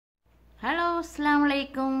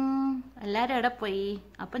അസ്സലാമലൈക്കും. എല്ലാവരും എവിടെ പോയി?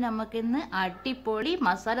 അപ്പം നമുക്കിന്ന് അടിപൊളി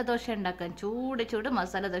മസാല ദോശ ഉണ്ടാക്കാം. ചൂട് ചൂട്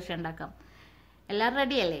മസാല ദോശ ഉണ്ടാക്കാം. എല്ലാവരും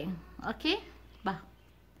റെഡിയല്ലേ? ഓക്കെ, ബാ.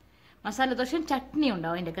 മസാല ദോശയും ചട്നി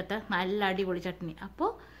ഉണ്ടാവും അതിൻ്റെ അകത്ത്, നല്ല അടിപൊളി ചട്നി. അപ്പോൾ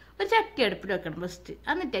ഒരു ചട്ടി അടുപ്പിൽ വെക്കണം ഫസ്റ്റ്.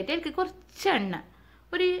 എന്നിട്ടായിട്ട് എനിക്ക് കുറച്ച് എണ്ണ,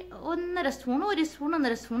 ഒരു 1.5 സ്പൂൺ, 1 സ്പൂൺ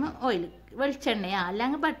 1.5 സ്പൂൺ ഓയിൽ, വെളിച്ചെണ്ണയോ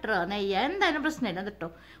അല്ലെങ്കിൽ ബട്ടറോ നെയ്യോ എന്തായാലും പ്രശ്നമില്ല. കേട്ടോ,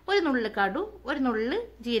 ഒരു നുള്ളു കടു, ഒരു നുള്ളു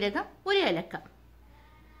ജീരകം, ഒരു ഏലക്ക.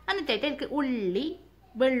 എന്നിട്ടായിട്ട് എനിക്ക് ഉള്ളി,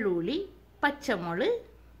 വെള്ളുള്ളി, പച്ചമുളക്,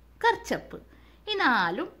 കറിച്ചപ്പ്, ഈ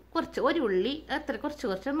 4 കുറച്ച്, ഒരു ഉള്ളി എത്ര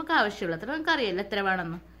കുറച്ച് നമുക്ക് ആവശ്യമുള്ള അത്ര, നമുക്ക് അറിയില്ല എത്ര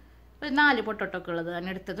വേണമെന്ന്. ഒരു 4 പൊട്ടോട്ടോ ഒക്കെ ഉള്ളത് ഞാൻ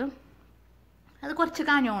എടുത്തത്. അത് കുറച്ച്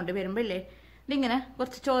കാഞ്ഞുകൊണ്ട് വരുമ്പോൾ ഇല്ലേ, ഇതിങ്ങനെ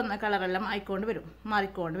കുറച്ച് ചുവന്ന കളറെല്ലാം ആയിക്കൊണ്ട് വരും,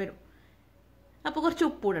 മാറിക്കൊണ്ട് വരും. അപ്പോൾ കുറച്ച്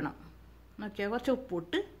ഉപ്പ് ഇടണം. നോക്കിയാൽ കുറച്ച്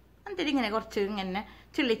ഉപ്പിട്ട് എന്നിട്ട് ഇങ്ങനെ കുറച്ച് ഇങ്ങനെ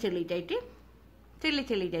ചിള്ളിയിട്ടായിട്ട്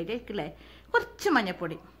ഇല്ലേ, കുറച്ച്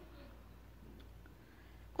മഞ്ഞൾപ്പൊടി,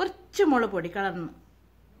 കുറച്ച് മുളക്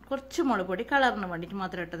പൊടി കളറിന് വേണ്ടിയിട്ട്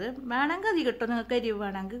മാത്രം ഇട്ടത്. വേണമെങ്കിൽ അധികം ഇട്ടോ, നിങ്ങൾക്ക് എരിവ്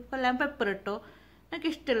വേണമെങ്കിൽ കൊല്ലാൻ പെപ്പർ ഇട്ടോ, നിങ്ങൾക്ക്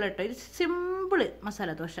ഇഷ്ടമുള്ള ഇട്ടോ. ഇത് സിമ്പിള് മസാല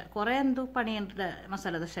ദോശ, കുറേ എന്തോ പണിയുണ്ട്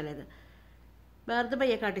മസാല ദോശ അല്ലേ ഇത്. വേറെ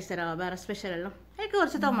ബയ്യ കാട്ടിത്തരാമോ, വേറെ സ്പെഷ്യലെല്ലാം. അതിലേക്ക്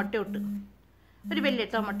കുറച്ച് ടൊമാറ്റോ ഇട്ട്, ഒരു വലിയ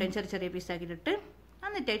ടൊമാറ്റോയും ചെറിയ പീസാക്കിയിട്ടിട്ട്,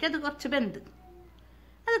 എന്നിട്ടായിട്ട് അത്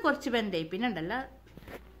കുറച്ച് വെന്തായി. പിന്നെ ഉണ്ടല്ലോ,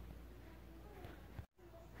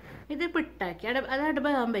 ഇത് പിട്ടാക്കി അതവിടെ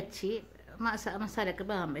വേഗം വെച്ച്, മസാലക്ക്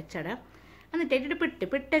വേഗം വെച്ചട. എന്നിട്ടായിട്ട്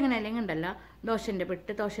പിട്ട് എങ്ങനെയല്ലെങ്കിൽ ഉണ്ടല്ലോ,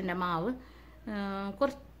 ദോശൻ്റെ മാവ്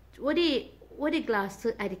ഒരു ഗ്ലാസ്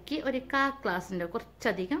അരിക്ക് ഒരു 1/4 ഗ്ലാസിൻ്റെ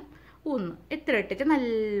കുറച്ചധികം ഊന്ന് ഇത്ര ഇട്ടിട്ട്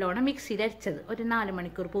നല്ലോണം മിക്സിയിൽ അരിച്ചത്, ഒരു 4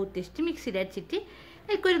 മണിക്കൂർ പൂത്തിച്ചിട്ട് മിക്സിയിൽ അരിച്ചിട്ട്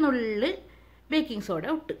അതിൽക്കൊരു നുള്ള് ബേക്കിംഗ് സോഡ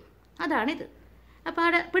ഇട്ട്, അതാണിത്. അപ്പോൾ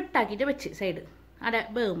അവിടെ പിട്ടാക്കിയിട്ട് വെച്ച് സൈഡ് അവിടെ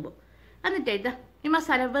വേകുമ്പോൾ. എന്നിട്ടായിട്ട് ഈ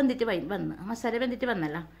മസാല വെന്തിട്ട്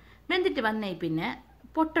വന്നല്ലോ, വെന്തിട്ട് വന്നേ പിന്നെ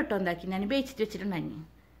പൊട്ടട്ടോ എന്താക്കി ഞാൻ വേവിച്ചിട്ട് വെച്ചിട്ടുണ്ടായി.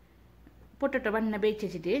 പൊട്ടട്ടോ വേവിച്ച്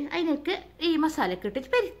വെച്ചിട്ട് അതിനൊക്കെ ഈ മസാലയൊക്കെ ഇട്ടിട്ട്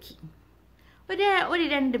പെരുക്കി ഒരു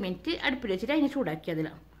 2 മിനിറ്റ് അടുപ്പിൽ വെച്ചിട്ട് അതിനെ ചൂടാക്കി.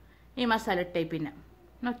 അതിലാണ് ഈ മസാല ഇട്ടായി. പിന്നെ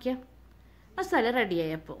നോക്കിയാൽ മസാല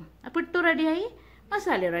റെഡിയായി. അപ്പോൾ ആ പിട്ടു റെഡിയായി,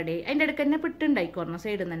 മസാല റെഡിയായി. അതിൻ്റെ ഇടയ്ക്ക് തന്നെ പിട്ട് ഉണ്ടായിക്കോരണം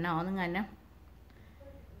സൈഡിൽ നിന്ന് തന്നെ. നിങ്ങൾ തന്നെ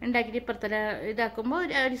ഉണ്ടാക്കിയിട്ട് ഇപ്പുറത്തെ ഇതാക്കുമ്പോൾ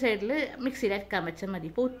ഒരു സൈഡിൽ മിക്സിയിൽ അരക്കാൻ വെച്ചാൽ മതി.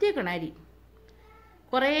 പൊത്തിയേക്കണം അരി,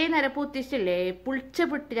 കുറേ നേരം പൂത്തിച്ചില്ലേ. പുളിച്ച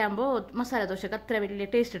പിട്ടിലാകുമ്പോൾ മസാല ദോശക്ക് അത്ര വലിയ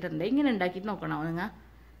ടേസ്റ്റ് ഇട്ടുണ്ട്. ഇങ്ങനെ ഉണ്ടാക്കിയിട്ട് നോക്കണോ നിങ്ങൾ?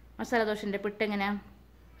 മസാല ദോശൻ്റെ പിട്ട് എങ്ങനെ,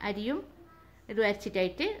 അരിയും ഇതും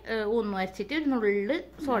അരച്ചിട്ടായിട്ട് ഊന്നും അരച്ചിട്ട് ഒരു നുള്ളു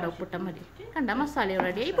സോഡ ഉപ്പിട്ടാൽ മതി. കണ്ട മസാല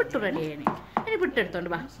റെഡിയായി, പിട്ട് റെഡിയായി. ഇനി പിട്ടെടുത്തോണ്ട്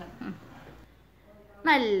വാ.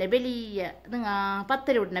 നല്ല വലിയ നിങ്ങൾ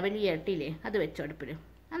 10 രൂപ വലിയ ഇട്ടില്ലേ, അത് വെച്ചോ അടുപ്പിൽ.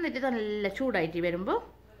 എന്നിട്ട് നല്ല ചൂടായിട്ട് വരുമ്പോൾ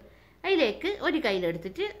അതിലേക്ക് ഒരു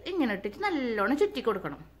കയ്യിലെടുത്തിട്ട് ഇങ്ങനെ ഇട്ടിട്ട് നല്ലോണം ചുറ്റി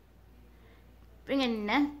കൊടുക്കണം.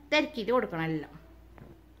 ഇങ്ങനെ തിരക്കിയിട്ട് കൊടുക്കണം.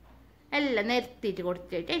 എല്ലാം നിരത്തിയിട്ട്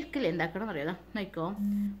കൊടുത്തിട്ട് എനിക്കില്ല എന്താക്കണം എന്ന് അറിയാം. നോക്കോ,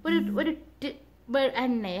 ഒരു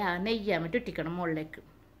എണ്ണയാ നെയ്യാൻ പറ്റും ഇട്ടിക്കണം മുകളിലേക്ക്.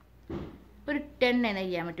 ഒരു എണ്ണ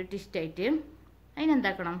നെയ്യാൻ പറ്റും ഇഷ്ടായിട്ട്.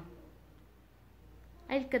 അതിനെന്താക്കണം,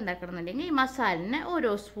 എന്നുണ്ടെങ്കിൽ ഈ മസാലിനെ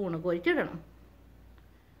ഓരോ സ്പൂണ് കോരിട്ടിടണം.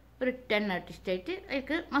 ഒരു എണ്ണ ഇഷ്ടായിട്ട്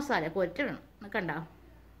അതിലേക്ക് മസാല കോരിട്ടിടണം. കണ്ടോ,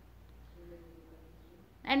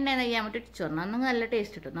 എണ്ണ നെയ്യാൻ പറ്റും ഇട്ടിച്ചു പറഞ്ഞാൽ അന്ന് നല്ല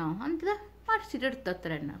ടേസ്റ്റ് കിട്ടുന്നോ. എന്നിട്ട് അടിച്ചിട്ട് എടുത്ത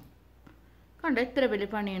അത്ര എണ്ണ. കണ്ടോ, എത്ര വലിയ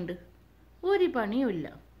പണിയുണ്ട്. ഒരു പണിയുമില്ല,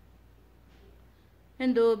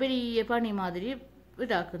 എന്തോ വലിയ പണി മാതിരി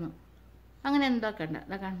ഇതാക്കുന്നു. അങ്ങനെ എന്താക്കണ്ട.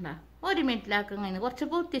 കണ്ട, 1 മിനിറ്റിലാക്കാൻ കഴിഞ്ഞ് കുറച്ച്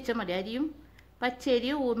പൂത്തിച്ചാൽ മതി. അരിയും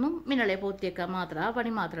പച്ചരിയും ഊന്നും മിനളെ പൂത്തിയേക്കാൻ മാത്രം, ആ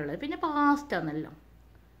പണി മാത്രമേ ഉള്ളൂ. പിന്നെ പാസ്റ്റാന്നല്ലോ.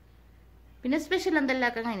 പിന്നെ സ്പെഷ്യൽ എന്തെല്ലാം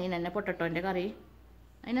ആക്കാൻ കഴിഞ്ഞ് തന്നെ പൊട്ടറ്റോൻ്റെ കറി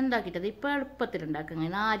അതിനെന്താക്കിയിട്ടത് ഇപ്പോൾ എളുപ്പത്തിലുണ്ടാക്കാൻ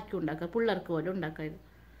കഴിഞ്ഞ, ആർക്കും ഉണ്ടാക്കുക, പിള്ളേർക്ക് പോലും ഉണ്ടാക്കുക. ഇത്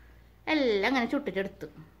എല്ലാം അങ്ങനെ ചുട്ടിട്ടെടുത്ത്.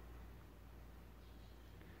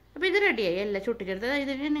 അപ്പോൾ ഇത് റെഡിയായി, എല്ലാം ചുട്ടിട്ടെടുത്ത്.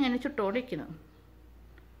 ഇതിങ്ങനെ ചുട്ടുകൊണ്ടിരിക്കണം.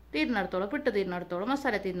 പിട്ട് തീർന്നിടത്തോളം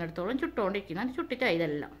മസാല തീർന്നിടത്തോളം ചുട്ടുകൊണ്ടിരിക്കണം. അത് ചുട്ടിട്ടായി.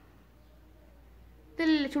 ഇതെല്ലാം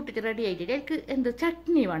ചുട്ടിട്ട് റെഡി ആയിട്ട് എനിക്ക് എന്ത്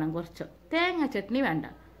ചട്നി വേണം, കുറച്ചോ തേങ്ങ ചട്നി വേണ്ട.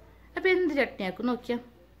 അപ്പോൾ എന്ത് ചട്നിയാക്കും നോക്കിയാൽ,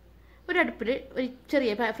 ഒരടുപ്പിൽ ഒരു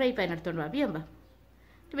ചെറിയ ഫ്രൈ പാൻ എടുത്തോണ്ട് വാ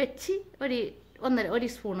വെച്ച് ഒരു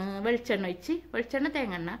സ്പൂണ് വെളിച്ചെണ്ണ ഒഴിച്ച്, വെളിച്ചെണ്ണ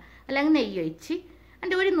തേങ്ങെണ്ണ അല്ലെങ്കിൽ നെയ്യ് ഒഴിച്ച്,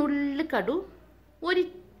 അതിൻ്റെ ഒരു നുള്ളു കടു, ഒരു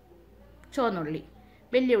ചുവന്നുള്ളി,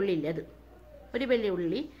 വലിയ ഉള്ളി ഇല്ല അത്, ഒരു വലിയ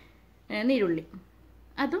ഉള്ളി, നീരുള്ളി,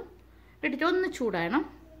 അതും ഇട്ടിട്ട് ഒന്ന് ചൂടാകണം.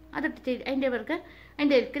 അതിട്ടിട്ട് അതിൻ്റെ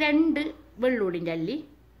 2 വെള്ളുള്ളിൻ്റെ അല്ലി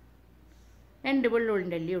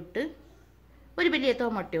ഇട്ട്, ഒരു വലിയ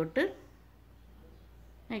ടൊമാറ്റോ ഇട്ട്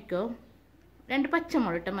നോക്കോ, 2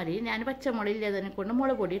 പച്ചമുളക് ഇട്ടാൽ മതി. ഞാൻ പച്ചമുളക് ഇല്ലാതിനെ കൊണ്ട്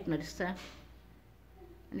മുളക് പൊടി ഇട്ടൊരു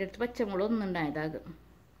എൻ്റെ അടുത്ത് പച്ചമുളക് ഒന്നുണ്ടായതാകും.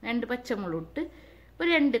 2 പച്ചമുളക് ഇട്ട്, ഒരു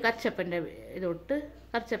 2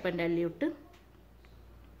 കറിച്ചപ്പൻ്റെ അല്ലി ഇട്ട്,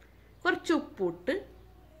 കുറച്ച് ഉപ്പ് ഇട്ട്,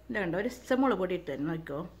 ഇതുണ്ട് ഒരു മുളക് പൊടി ഇട്ട്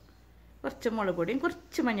നോക്കോ. കുറച്ച് മുളക് പൊടിയും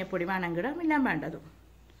കുറച്ച് മഞ്ഞൾപ്പൊടി വേണമെങ്കിൽ ഇടാം, എല്ലാം വേണ്ടതും.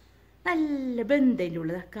 നല്ല ബന്ധതിൻ്റെ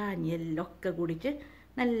ഉള്ളത് കാഞ്ഞി എല്ലാം ഒക്കെ കൂടിയിട്ട്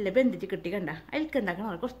നല്ല ബന്ധിച്ച് കിട്ടി കണ്ട. അതിൽക്ക്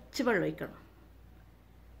എന്താക്കണം, കുറച്ച് വെള്ളം ഒഴിക്കണം.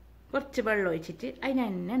 കുറച്ച് വെള്ളം ഒഴിച്ചിട്ട് അതിന്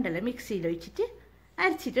എണ്ണ ഉണ്ടല്ലോ മിക്സിയിൽ ഒഴിച്ചിട്ട്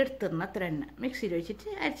അരച്ചിട്ട് എടുത്തിടണം. അത്ര എണ്ണ മിക്സിയിൽ ഒഴിച്ചിട്ട്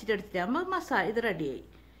അരച്ചിട്ട് എടുത്തിട്ടാകുമ്പോൾ മസാല ഇത് റെഡിയായി.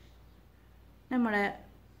 നമ്മളെ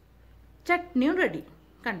ചട്നിയും റെഡി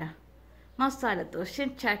കണ്ട. മസാല ദോശ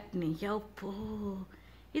ചട്നി. യപ്പോ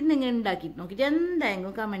ഇന്നിങ്ങനെ ഉണ്ടാക്കിയിട്ട് നോക്കിയിട്ട്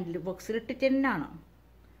എന്തായെങ്കിലും കമൻറ്റ് ബോക്സിൽ ഇട്ടിട്ട് തന്നെയാണോ,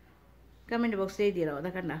 കമൻറ്റ് ബോക്സിൽ എഴുതിയിടാം.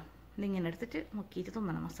 അതൊക്കെ കണ്ട. ഇതിങ്ങനെ എടുത്തിട്ട് മുക്കിയിട്ട്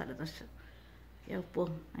തിന്നണം മസാല ദോശ. യപ്പോ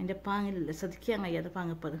അതിൻ്റെ പാങ്ങിലല്ലേ ശ്രദ്ധിക്കാൻ കഴിയാതെ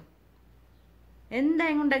പാങ്ങിപ്പത്.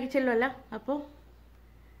 എന്തായെങ്കിലും ഉണ്ടാക്കി ചെല്ലുമല്ല. അപ്പോൾ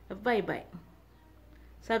bye bye.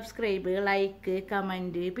 Subscribe, like,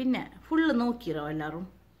 comment, പിന്നെ ഫുള്ള് നോക്കിയിരോ എല്ലാവരും.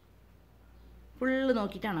 ഫുള്ള്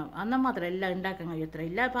നോക്കിയിട്ടാണോ, എന്നാൽ മാത്രം എല്ലാം ഉണ്ടാക്കാൻ കഴിയത്ര.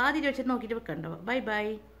 ഇല്ല പാതി വെച്ചിട്ട് നോക്കിയിട്ട് വെക്കണ്ടോ. Bye bye.